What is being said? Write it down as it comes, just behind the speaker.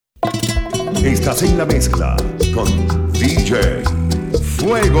Estás en la mezcla con DJ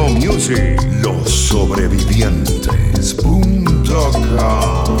Fuego Music.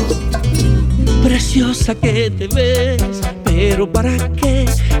 Lossobrevivientes.com. Preciosa que te ves, pero ¿para qué?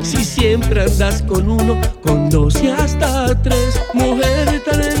 Si siempre andas con uno, con dos y hasta tres. Mujer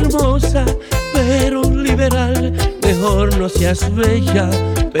tan hermosa, pero liberal. Mejor no seas bella,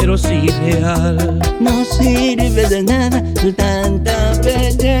 pero sí real. No sirve de nada tu tanta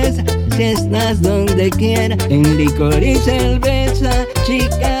belleza, si estás donde quiera, en licor y cerveza.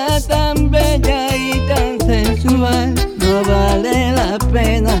 Chica tan bella y tan sensual, no vale la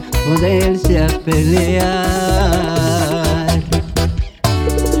pena ponerse a pelear.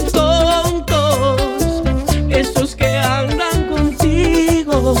 Tontos esos que andan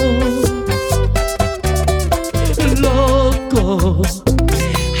contigo, loco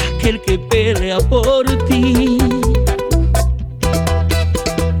aquel que pelea por ti.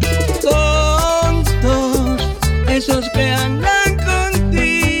 Tontos esos que andan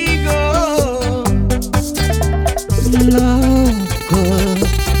contigo, loco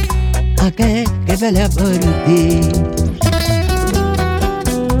aquel que pelea por ti.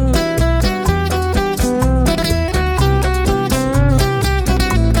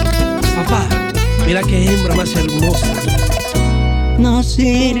 Papá, mira qué hembra más hermosa. No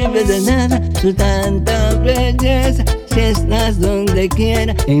sirve de nada tu tanta belleza, si estás donde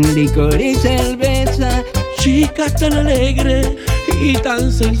quiera, en licor y cerveza. Chica tan alegre y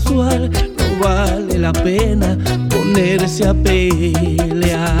tan sensual, no vale la pena ponerse a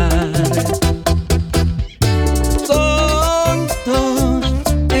pelear. Tontos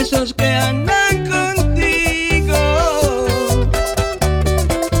esos que andan contigo,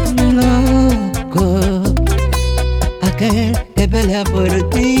 loco aquel que pelea por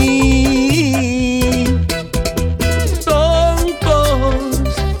ti. Tontos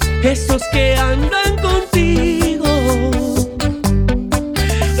esos que andan contigo,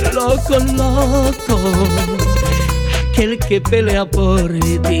 loco, loco aquel que pelea por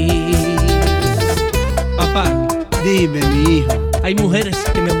ti. Papá, Dime, mi hijo, hay mujeres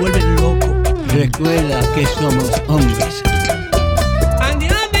que me vuelven loco. recuerda que somos hombres. Andy,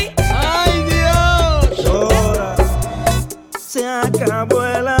 Andy. ¡Ay, Dios! Ahora se acabó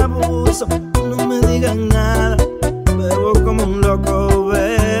el abuso, no me digan nada. Bebo como un loco,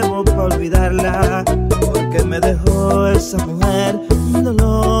 bebo pa' olvidarla, porque me dejó esa mujer un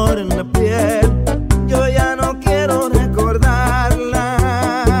dolor en la piel. Yo ya no quiero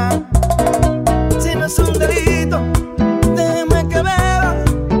recordarla. Si no es un delito, déjeme que beba.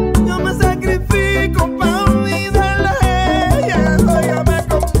 Yo me sacrifico pa' olvidarla a ella. Óigame,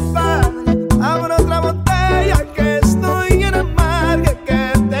 compadre, abro otra botella que estoy en amarga,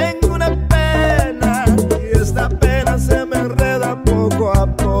 que tengo una pena y esta pena se me enreda poco a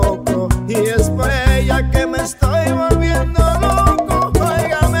poco, y es por ella que me estoy volviendo loco.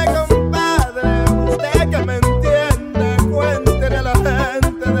 Óigame, compadre, usted que me entiende, cuéntele a la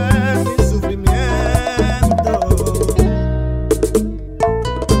gente de mi sufrimiento.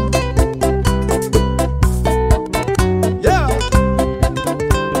 Yeah.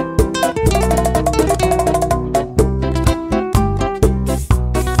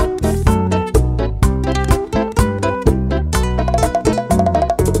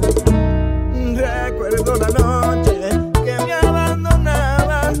 Recuerdo la noche que me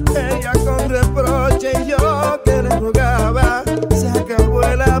abandonaba, ella con reproche y yo que le rogaba. Se acabó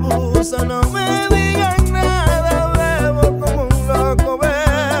el abuso, no me digan nada. Bebo como un loco,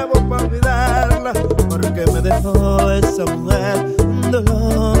 bebo pa' olvidarla, porque me dejó esa mujer un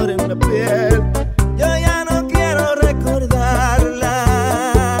dolor en la piel. Yo ya no quiero recordarla.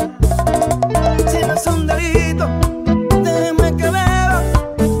 Si no es un delito, déjeme que beba.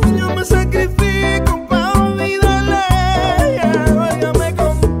 Yo me sacrifico pa' olvidarla a ella. Óigame,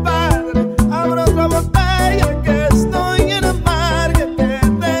 compadre, abro otra botella que estoy en amarga, que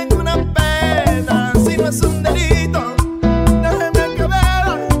tengo una pena. Si no es un delito, déjeme que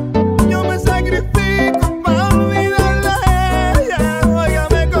beba. Yo me sacrifico pa' olvidarla a ella.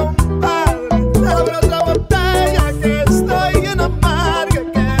 Óigame, compadre, abro otra botella que estoy en amarga,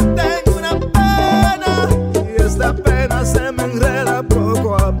 que tengo una pena y esta pena se me enreda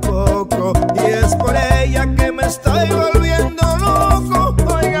poco a poco, y es por ella que me estoy volviendo loco.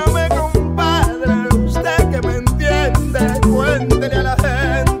 Óigame, compadre, usted que me entiende, cuéntele a la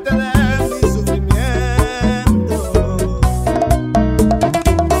gente de mi sufrimiento.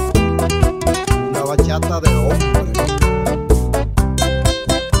 Una bachata de hombre.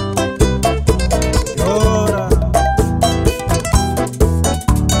 Llora.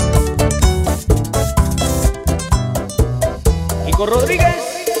 Kiko Rodríguez.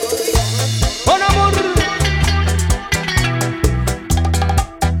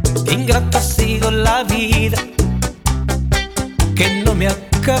 la vida que no me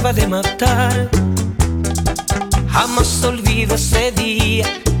acaba de matar. Jamás olvido ese día,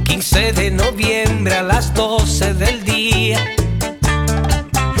 15 de noviembre a las 12 del día.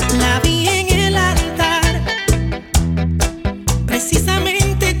 La vi en el altar,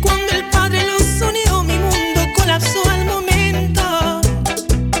 precisamente cuando el Padre los unió, mi mundo colapsó al momento.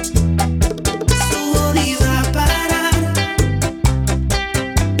 Su odio iba a parar,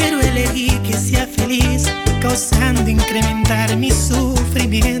 pero elegí que sea feliz, causando incrementar mi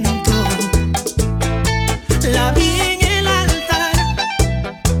sufrimiento. La vi en el altar,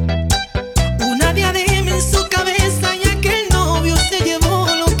 una diadema en su cabeza, y aquel novio se llevó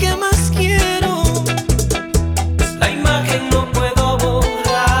lo que más quiero. La imagen no puedo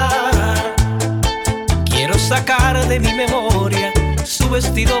borrar, quiero sacar de mi memoria su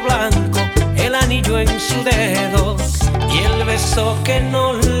vestido blanco, el anillo en su dedo y el beso que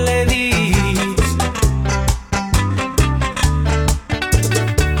no le di.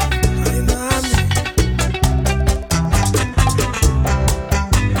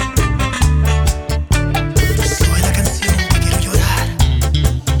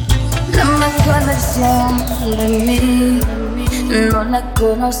 De mí no la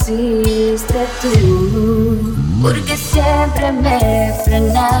conociste tú, porque siempre me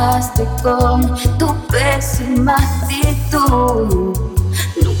frenaste con tu pésima actitud.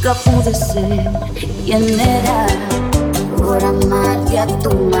 Nunca pude ser quien era por amarte a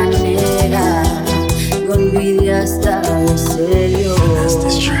tu manera, y olvidé hasta de serio.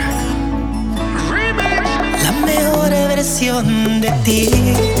 La mejor versión de ti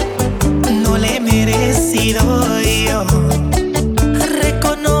no le he merecido yo.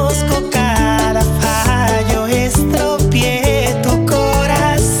 Reconozco cada fallo, estropeé tu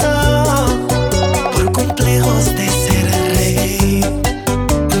corazón por complejos de ser rey.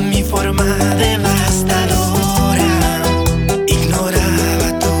 Mi forma devastadora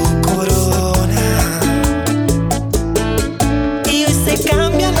ignoraba tu corona, y hoy se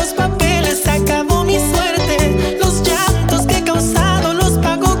cambian los papeles, acabó mi suerte. Los llantos que he causado los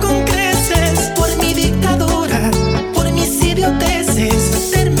pago con creces. Por mi dictadura, por mis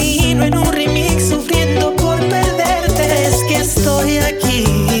idioteces, termino en un remix sufriendo por perderte. Es que estoy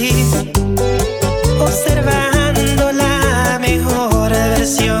aquí observando la mejor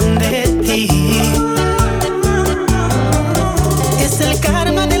versión de ti. Es el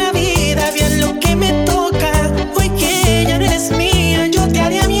karma de la vida, bien lo que me toca. Hoy que ya no eres mía, yo te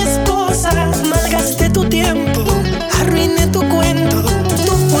haré a mi esposa. Malgasté tu tiempo, arruiné tu cuento.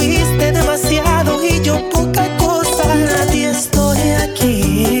 Tú fuiste demasiado y yo poca cosa. Nadie estoy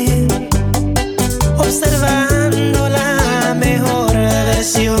aquí observando la mejor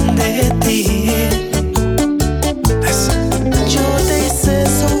versión de ti. Yo te hice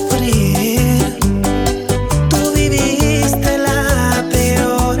sufrir, tú viviste la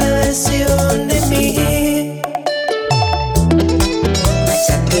peor versión de mí.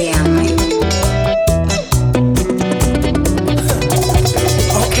 Chateame.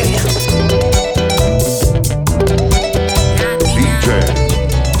 Ok. DJ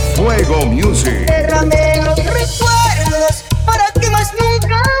Fuego Music. Derramé los recuerdos para que más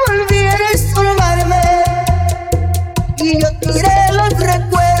nunca olvides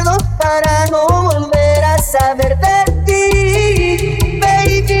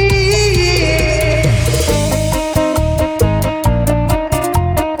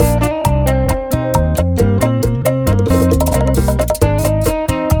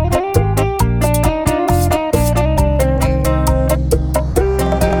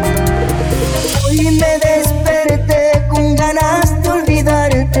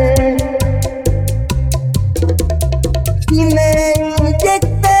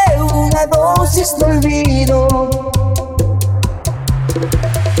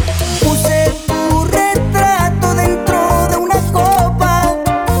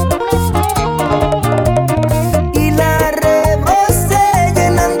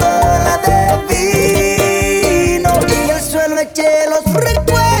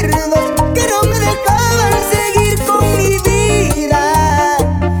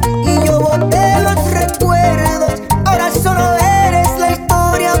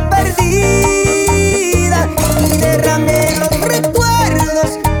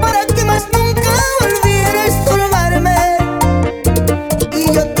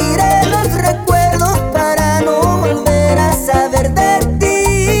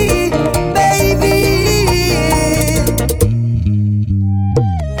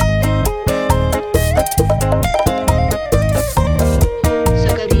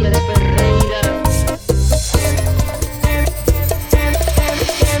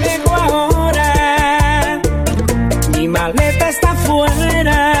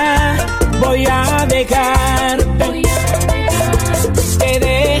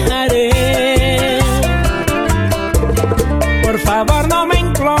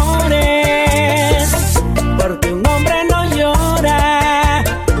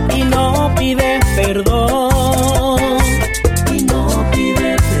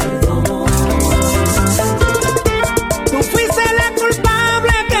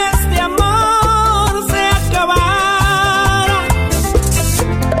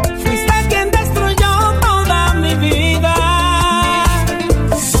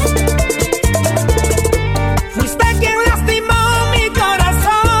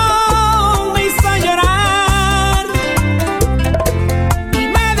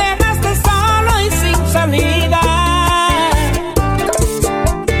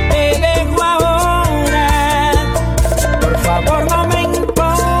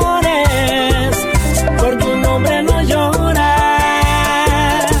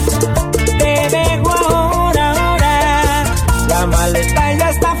Esta ya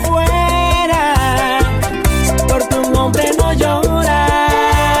está fuera, porque un hombre no llora.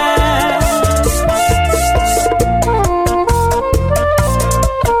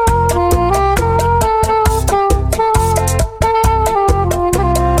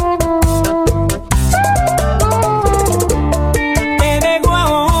 Te dejo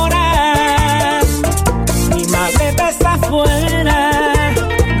ahora, mi maleta está fuera,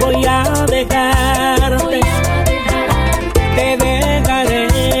 voy a dejarte. Te dejaré.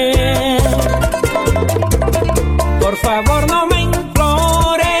 Por favor no me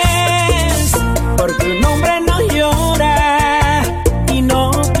implores, porque un hombre no llora y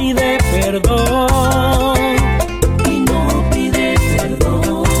no pide perdón. Y no pide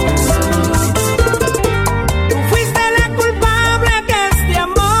perdón. Tú fuiste la culpable que este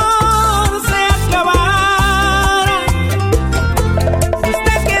amor se acabara.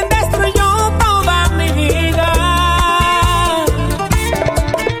 Fuiste quien destruyó toda mi vida.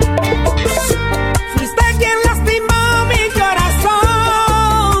 Fuiste quien lastimó mi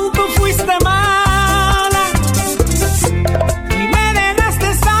corazón. Tú fuiste mala y me dejaste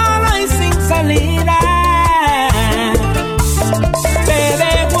solo y sin salida. Te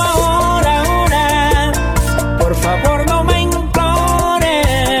dejo ahora, por favor no me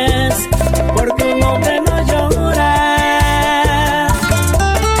implores, porque un hombre no llora.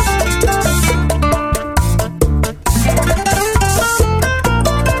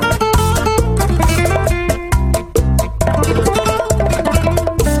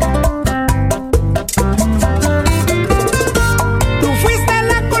 Tú fuiste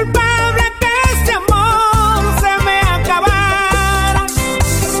la culpable que este amor se me acabara.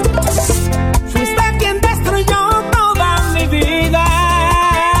 Fuiste quien destruyó toda mi vida.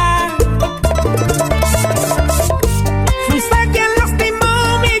 Fuiste quien lastimó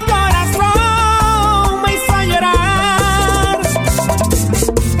mi corazón, me hizo llorar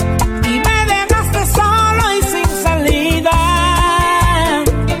y me dejaste solo y sin salida.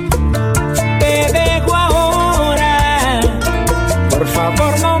 Te dejo ahora, por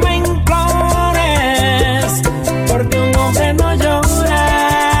favor no me implores, porque un hombre no llora.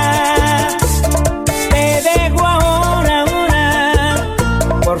 Te dejo ahora,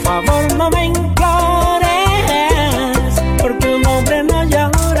 por favor no me implores.